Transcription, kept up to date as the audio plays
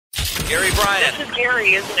Gary Bryan. This is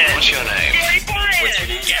Gary, isn't it? What's your name? Gary Bryan. What's your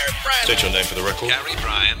name? Gary Bryan. State your name for the record. Gary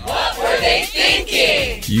Bryan. What were they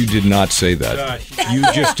thinking? You did not say that. You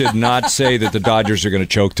just did not say that the Dodgers are going to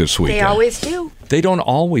choke this weekend. They always do. They don't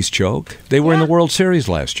always choke. They were in the World Series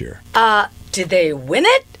last year. Did they win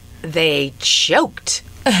it? They choked.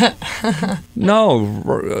 No.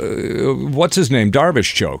 What's his name?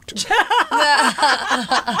 Darvish choked.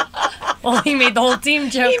 Well, he made the whole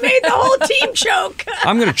team choke. He made the whole team choke.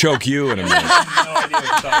 I'm going to choke you in a minute.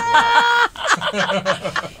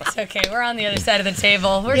 It's okay. We're on the other side of the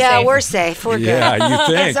table. We're Yeah, safe. we're safe. We're good. Yeah, you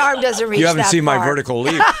think. His arm doesn't reach You haven't that seen my far. vertical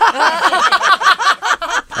leap.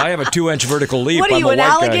 I have a 2-inch vertical leap. What are I'm you, a an white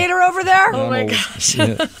alligator guy. over there? Oh my gosh.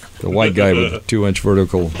 Yeah, the white guy with a 2-inch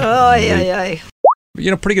vertical. Oh, yeah.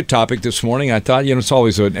 Pretty good topic this morning. I thought, it's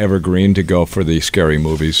always an evergreen to go for the scary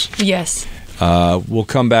movies. Yes. We'll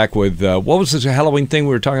come back with, what was this Halloween thing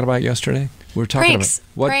we were talking about yesterday? We were talking Pranks. about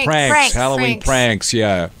what Pranks. Halloween pranks.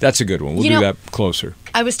 Yeah, that's a good one. We'll do that closer.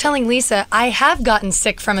 I was telling Lisa, I have gotten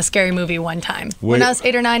sick from a scary movie one time. When Wait. I was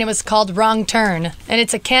 8 or 9, it was called Wrong Turn, and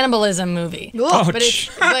it's a cannibalism movie. But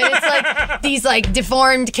it's like these like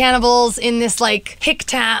deformed cannibals in this like hick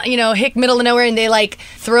town, hick middle of nowhere, and they like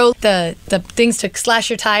throw the things to slash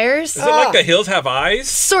your tires. Is it like The Hills Have Eyes?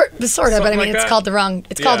 Sort of, but I Something mean, like it's that? called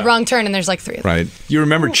called Wrong Turn, and there's like 3 of them. Right. You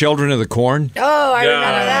remember Children of the Corn? Oh, I remember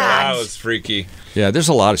That that. was freaky. Yeah, there's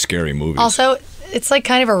a lot of scary movies. Also, it's like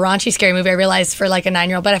kind of a raunchy scary movie, I realized, for like a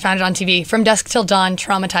 9-year-old, but I found it on TV. From Dusk Till Dawn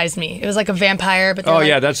traumatized me. It was like a vampire, but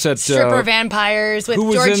they're that's that stripper vampires with who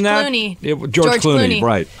was George in that? Clooney. George Clooney,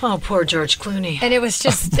 right. Oh, poor George Clooney. And it was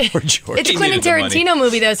just, Poor George. it's a He Quentin needed the money. Tarantino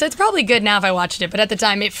movie, though, so it's probably good now if I watched it, but at the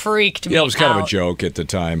time it freaked me Yeah, it was kind of a out. joke at the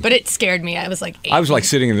time. But it scared me. I was like 8. I was like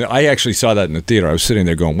sitting in I actually saw that in the theater. I was sitting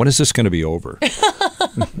there going, when is this going to be over?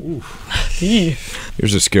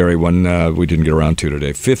 Here's a scary one we didn't get around to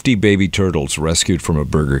today. 50 baby turtles rescued from a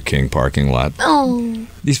Burger King parking lot. Oh.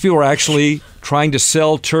 These people were actually trying to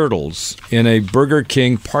sell turtles in a Burger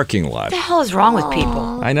King parking lot. What the hell is wrong with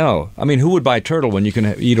people? I know. I mean, who would buy turtle when you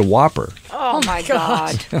can eat a Whopper? Oh, my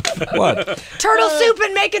God. What? Turtle soup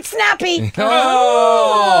and make it snappy.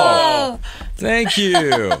 Oh! Thank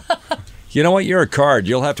you. You know what? You're a card.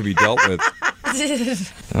 You'll have to be dealt with.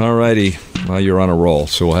 All righty. Well, you're on a roll,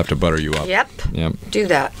 so we'll have to butter you up. Yep. Do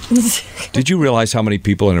that. Did you realize how many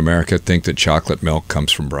people in America think that chocolate milk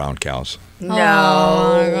comes from brown cows? No.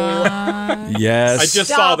 Yes. I just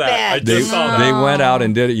Stop saw that. I it. just saw that. They went out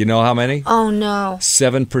and did it. You know how many? Oh, no.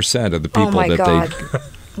 7% of the people Oh, my that God. they...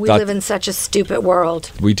 We thought- live in such a stupid world.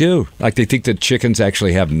 We do. Like they think that chickens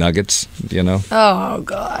actually have nuggets, Oh,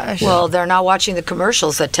 gosh. Well, they're not watching the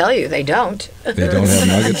commercials that tell you they don't. They don't have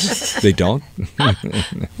nuggets. They don't.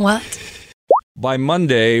 What? By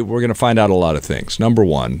Monday, we're going to find out a lot of things. Number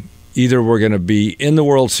one, either we're going to be in the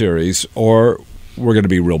World Series or we're going to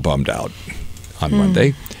be real bummed out on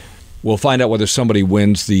Monday. We'll find out whether somebody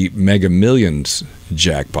wins the Mega Millions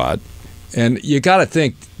jackpot. And you got to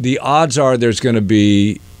think, the odds are there's going to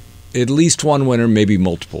be at least one winner, maybe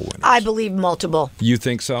multiple winners. I believe multiple. You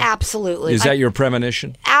think so? Absolutely. Is that your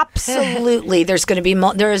premonition? Absolutely. There's going to be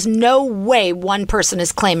there is no way one person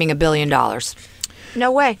is claiming $1 billion.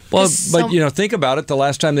 No way. Well, but think about it. The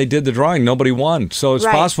last time they did the drawing, nobody won. So it's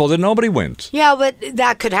Right. possible that nobody wins. Yeah, but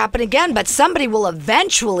that could happen again. But somebody will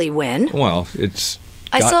eventually win. Well, it's...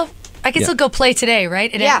 I can still go play today,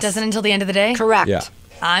 right? It Yes. doesn't until the end of the day? Correct. Yeah.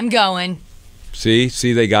 I'm going. See,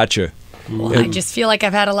 they got you. Well, I just feel like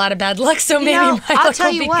I've had a lot of bad luck, so maybe my I'll luck tell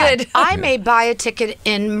will you be what. good. I may buy a ticket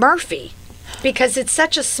in Murphy because it's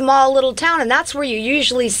such a small little town, and that's where you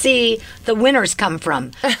usually see the winners come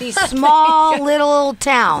from. These small little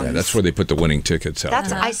towns. Yeah, that's where they put the winning tickets out.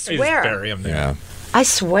 That's I You just swear. bury 'em there. Yeah. I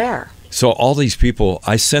swear. So all these people,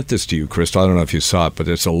 I sent this to you, Chris. I don't know if you saw it, but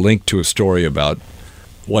it's a link to a story about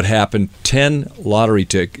what happened. 10 lottery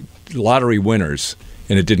winners,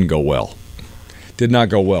 and it didn't go well. Did not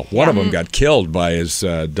go well. One of them got killed by his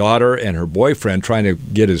daughter and her boyfriend trying to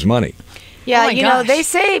get his money. Yeah, Oh my you know, gosh. they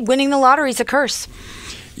say winning the lottery is a curse.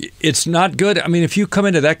 It's not good. I mean, if you come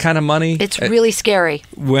into that kind of money, It's really scary.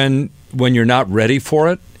 when you're not ready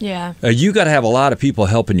for it, Yeah. you got to have a lot of people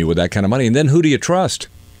helping you with that kind of money. And then who do you trust?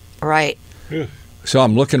 Right. So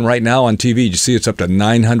I'm looking right now on TV. You see, it's up to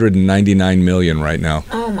 999 million right now.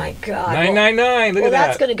 Oh, my God. 999. Look Well, at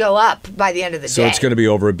that's that. going to go up by the end of the So day. it's going to be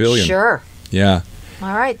over $1 billion. Sure. Yeah.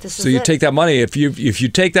 All right, this is So you it. take that money. If you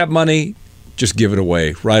take that money, just give it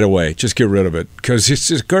away right away. Just get rid of it because it's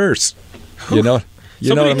a curse. You know. You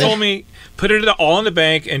know Somebody what I mean? told me put it all in the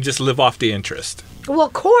bank and just live off the interest. Well,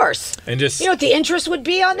 of course. And just You know what the interest would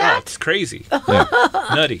be on oh, that? it's crazy, Yeah.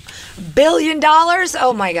 nutty. $1 billion?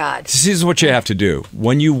 Oh my God. This is what you have to do.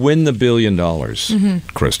 When you win the $1 billion,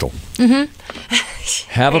 Crystal,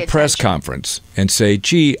 have a Pay press attention. conference and say,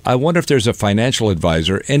 gee, I wonder if there's a financial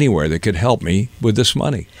advisor anywhere that could help me with this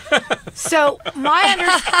money. So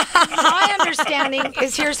my understanding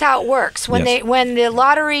is here's how it works. When Yes. when the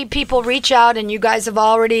lottery people reach out and you guys have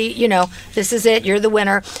already, this is it, you're the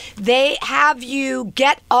winner. They have you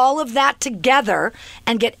get all of that together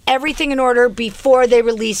and get everything in order before they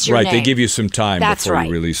release your Right, name. they give you some time That's before right.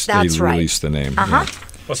 you release That's right. release the name. Uh-huh. Yeah.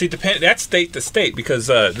 Well, see, that's state to state because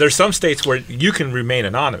there's some states where you can remain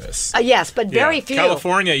anonymous. Yes, but very Yeah. few.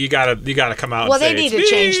 California, you gotta come out. Well, and say, they need "It's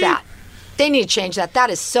to change me." that. They need to change that. That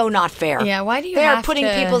is so not fair. Yeah, why do you They are have putting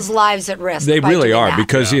to- people's lives at risk. They by really doing are that.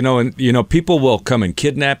 because people will come and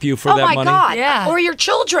kidnap you for Oh that my money. God! Yeah. Or your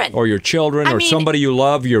children. Or your children, I or mean- somebody you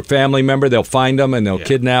love, your family member. They'll find them and they'll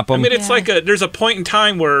kidnap them. I mean, it's like there's a point in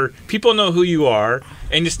time where people know who you are,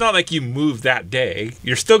 and it's not like you move that day.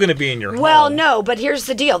 You're still going to be in your Well, home. no, but here's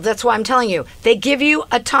the deal. That's why I'm telling you. They give you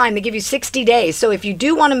a time. They give you 60 days. So if you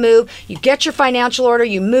do want to move, you get your financial order,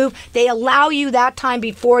 you move. They allow you that time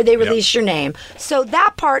before they release your name. So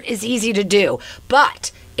that part is easy to do.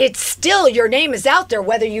 But it's still your name is out there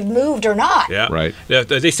whether you've moved or not. Yeah. Right.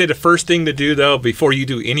 They say the first thing to do, though, before you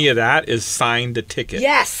do any of that is sign the ticket.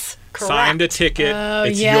 Yes. Correct. Sign the ticket. Oh,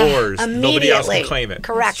 it's yeah. yours. Nobody else can claim it.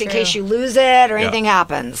 Correct. That's In true. case you lose it or anything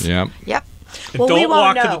happens. Yeah. Yep. And Well, we don't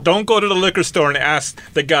won't know. don't go to the liquor store and ask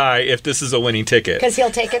the guy if this is a winning ticket. Because he'll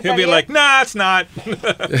take it He'll from be you. like, nah, it's not.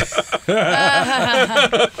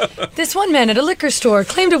 This one man at a liquor store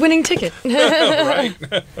claimed a winning ticket. Right?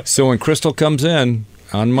 So when Crystal comes in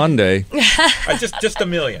on Monday, just $1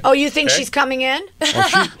 million. Oh, you think Okay. she's coming in?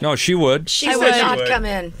 no, she would. She I would would. not She would. come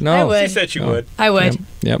in. No, I would. She said she would. I would.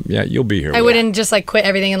 Yep, you'll be here. I with wouldn't just like quit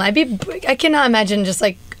everything and I cannot imagine just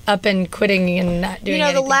like up and quitting and not doing You know,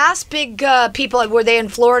 anything. the last big people, were they in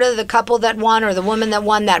Florida, the couple that won or the woman that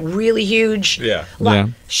won that really huge? Yeah. Yeah.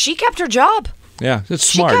 She kept her job. Yeah, it's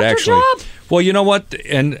She smart kept her actually. job. Well, you know what?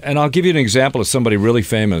 And I'll give you an example of somebody really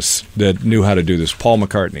famous that knew how to do this. Paul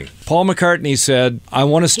McCartney. Paul McCartney said, "I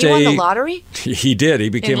want to He stay." won the lottery? He did. He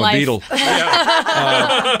became a life. Beatle.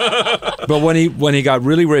 But when he got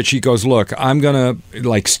really rich, he goes, "Look, I'm gonna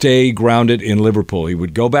stay grounded in Liverpool." He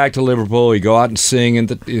would go back to Liverpool. He'd go out and sing at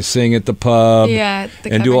the pub, Yeah,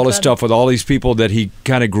 the and do country all this club. stuff with all these people that he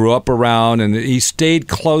kind of grew up around, and he stayed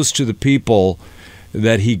close to the people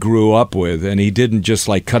that he grew up with, and he didn't just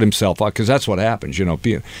cut himself out, because that's what happens.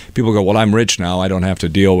 People go, "Well, I'm rich now. I don't have to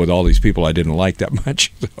deal with all these people I didn't like that much."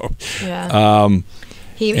 So, Yeah.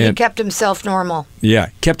 He And- kept himself normal. yeah,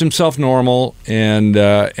 kept himself normal, and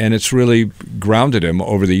it's really grounded him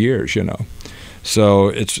over the years. So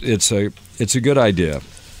it's a good idea.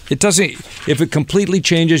 It doesn't. If it completely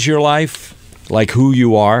changes your life, like who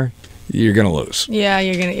you are, you're gonna lose. Yeah,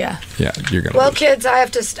 you're gonna. Yeah. Yeah, you're gonna Well, lose. kids, I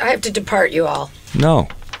have to depart you all. No.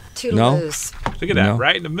 To No. lose. Look at that, No.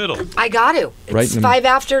 right in the middle. I got to. It's Right in the- 5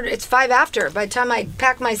 after. It's 5 after. By the time I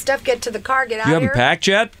pack my stuff, get to the car, get out You here. haven't packed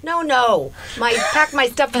yet? No. Pack my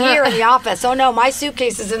stuff here in the office. Oh no, my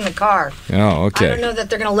suitcase is in the car. Oh, I okay. don't know that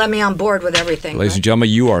they're going to let me on board with everything. Ladies and gentlemen,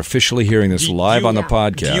 you are officially hearing this live on the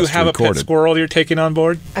podcast. Do you have a pet recorded. squirrel you're taking on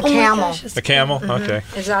board? a camel. A camel? Okay.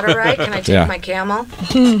 Is that all right? Can I take Yeah. my camel?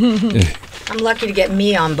 I'm lucky to get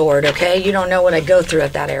me on board, okay? You don't know what I go through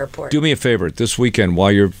at that airport. Do me a favor this weekend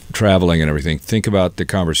while you're traveling and everything. Think about the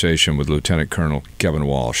conversation with Lieutenant Colonel Kevin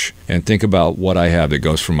Walsh, and think about what I have that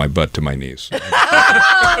goes from my butt to my knees.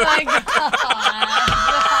 Oh my god.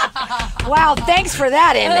 Wow, thanks for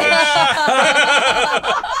that image.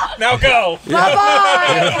 Now go.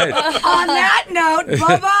 Bye-bye. On that note,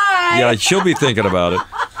 bye-bye. Yeah, she'll be thinking about it.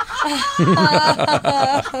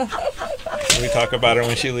 Can we talk about her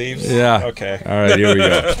when she leaves? Yeah. Okay. All right, here we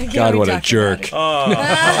go. God, we what a talk jerk.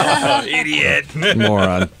 Oh, idiot.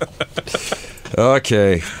 Moron.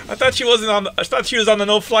 Okay. I thought she was on the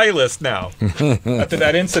no-fly list now after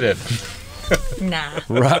that incident. Nah.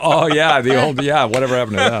 Right. Oh, yeah, whatever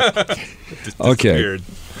happened to that? Okay. Weird.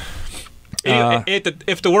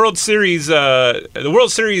 If the World Series,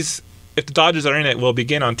 if the Dodgers are in it, will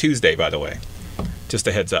begin on Tuesday. By the way, just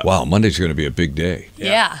a heads up. Wow, Monday's going to be a big day.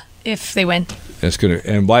 Yeah. If they win. It's going to.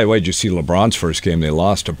 And by the way, did you see LeBron's first game? They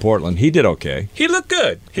lost to Portland. He did okay. He looked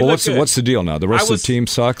good. What's the deal now? The rest of the team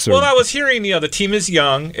sucks? Or? Well, I was hearing, the team is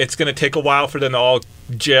young. It's going to take a while for them to all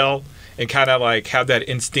gel and kind of have that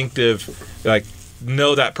instinctive,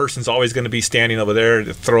 know that person's always going to be standing over there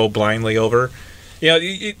to throw blindly over.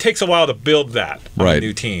 It takes a while to build that on Right. a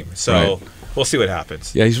new team. So we'll see what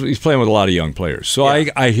happens. Yeah, he's playing with a lot of young players. So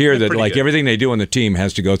I hear that pretty like good. everything they do on the team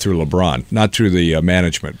has to go through LeBron, not through the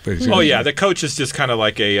management. But Oh yeah, the coach is just kind of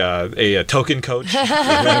like a token coach.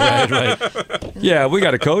 right. Yeah, we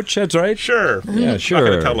got a coach. That's right. Sure. Yeah, I'm sure. not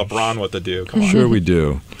gonna tell LeBron what to do. Come on. Sure, we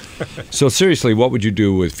do. So seriously, what would you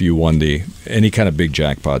do if you won any kind of big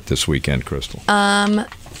jackpot this weekend, Crystal?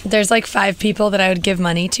 There's like 5 people that I would give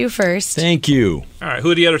money to first. Thank you. All right. Who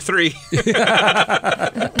are the other 3?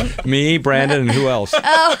 Me, Brandon, and who else?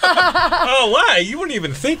 Oh, why? You weren't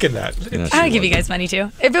even thinking that. Yeah, I would give you guys money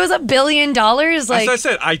too. If it was $1 billion, As like I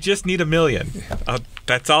said, I just need $1 million.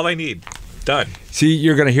 That's all I need. Done. See,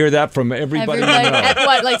 you're going to hear that from everybody. everybody, you know.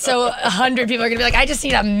 what, like so 100 people are gonna be like, I just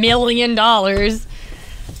need $1 million.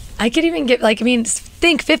 I could even get like, I mean,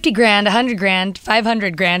 think 50 grand, 100 grand,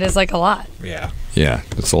 500 grand is like a lot. Yeah. Yeah,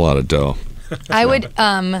 that's a lot of dough. I would,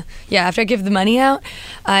 after I give the money out,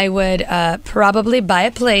 I would probably buy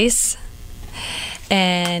a place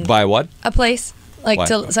and Buy what? a place like Buy-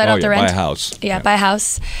 so I don't have to rent. Buy a house. Yeah, buy a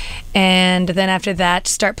house, and then after that,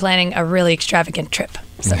 start planning a really extravagant trip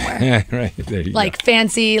somewhere, Yeah, right. There you like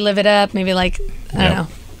fancy, live it up, maybe like I don't know,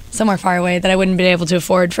 somewhere far away that I wouldn't be able to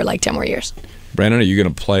afford for like 10 more years. go. Brandon, are you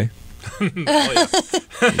going to play? Oh, yeah.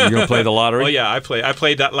 You're going to play the lottery? Oh yeah, I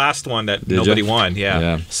played that last one that Did nobody ya? won. Yeah.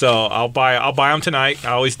 Yeah. So I'll buy them tonight.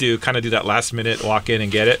 I always do. Kind of do that last minute, walk in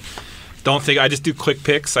and get it. Don't think I just do quick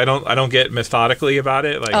picks. I don't get methodically about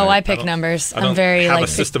it. Like I pick don't- numbers. I don't I'm very have like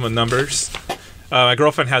a system of numbers. My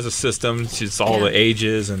girlfriend has a system. She's all Yeah. the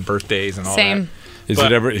ages and birthdays and all same. that.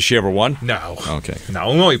 Is she ever won? No. Okay.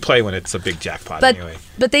 No, we only play when it's a big jackpot But anyway.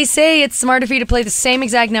 but they say it's smarter for you to play the same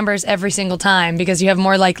exact numbers every single time because you have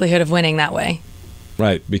more likelihood of winning that way.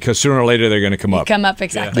 Right, because sooner or later they're going to come up. Come up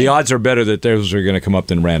exactly. The odds are better that those are going to come up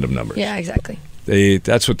than random numbers. Yeah, exactly.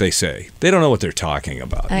 That's what they say. They don't know what they're talking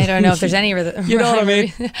about. I don't know if there's any. You know what I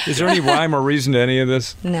mean? Is there any rhyme or reason to any of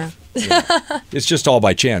this? No. It's just all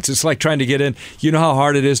by chance. It's like trying to get in. You know how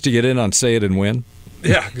hard it is to get in on Say It and Win?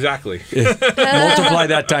 Yeah, exactly. Multiply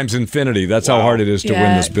that times infinity. That's how Wow. hard it is to win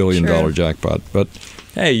Yeah, this $1 billion true. jackpot. But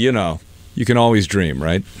hey, you can always dream,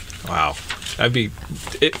 right? Wow. That'd be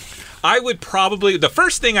it. I would probably the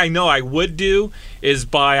first thing I know I would do is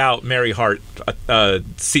buy out Mary Hart a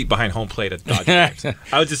seat behind home plate at Dodger games.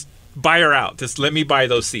 I would just buy her out. Just let me buy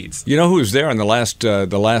those seats. You know who was there in the last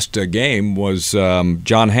game was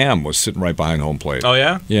John Hamm was sitting right behind home plate. Oh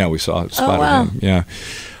yeah? Yeah, we spotted wow. him. Yeah.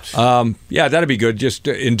 Yeah, that'd be good. Just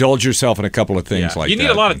indulge yourself in a couple of things Yeah. like you that. need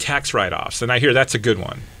a lot of tax write-offs, and I hear that's a good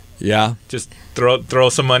one. Yeah. Just throw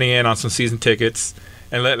some money in on some season tickets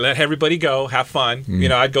and let everybody go, have fun. Mm-hmm. You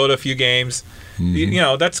know, I'd go to a few games. You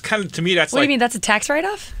know, that's kind of to me that's What do like you mean? That's a tax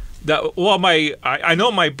write-off? well, I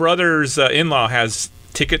know my brother's in-law has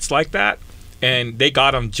tickets like that, and they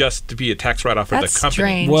got them just to be a tax write-off for That's the company.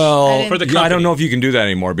 strange. I Well, didn't- For the yeah, I don't company. know if you can do that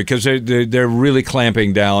anymore because they're really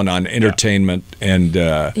clamping down on entertainment and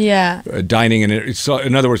Yeah. dining. And so,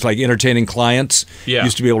 in other words, like entertaining clients. Yeah.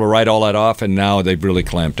 Used to be able to write all that off, and now they've really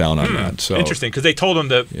clamped down on that. So Interesting, because they told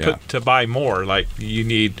them Yeah. to buy more. Like you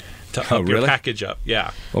need to up your really? package up.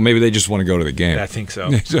 Yeah, Well, maybe they just want to go to the game. I think so.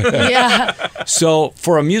 Yeah. So,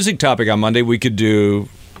 for a music topic on Monday, we could do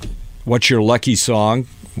what's your lucky song?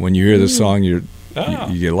 When you hear the song, you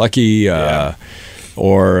get lucky,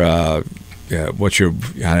 or what's your?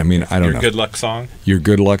 I mean, I don't Your know. good luck song. Your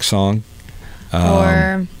good luck song.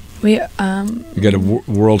 Or we You got a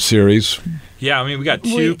World Series. Yeah, I mean we got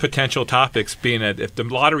two potential topics. Being that if the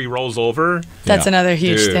lottery rolls over, that's Yeah. another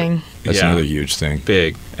huge Dude. thing. That's Yeah. another huge thing.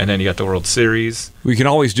 big, and then you got the World Series. We can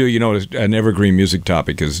always do, an evergreen music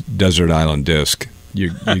topic is Desert Island Disc.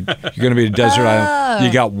 You're going to be a desert island.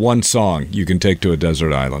 You got one song you can take to a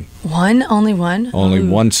desert island. Only one? Only Ooh.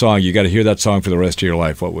 one song. You got to hear that song for the rest of your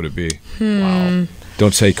life. What would it be? Wow.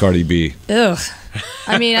 Don't say Cardi B. Ugh.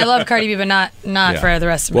 I mean, I love Cardi B, but not Yeah. for the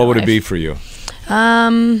rest of my What would life. it be for you?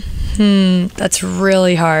 That's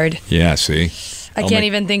really hard. Yeah, see? I can't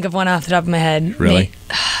even think of one off the top of my head. Really?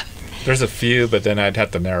 There's a few, but then I'd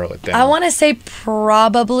have to narrow it down. I want to say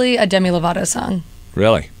probably a Demi Lovato song.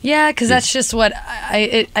 Really? Yeah, because that's just what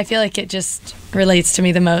I feel like it just relates to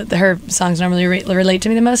me the most. Her songs normally relate to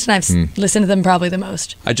me the most, and I've listened to them probably the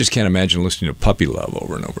most. I just can't imagine listening to Puppy Love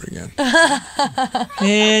over and over again.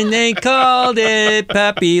 And they called it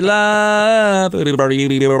Puppy Love. Oh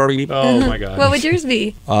my God. What would yours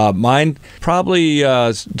be? Mine probably be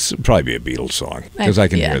a Beatles song because I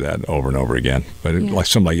can Yeah. hear that over and over again. But like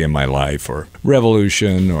something like In My Life or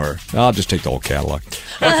Revolution, or I'll just take the whole catalog.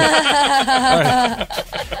 Okay, all right.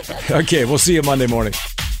 Okay, we'll see you Monday morning.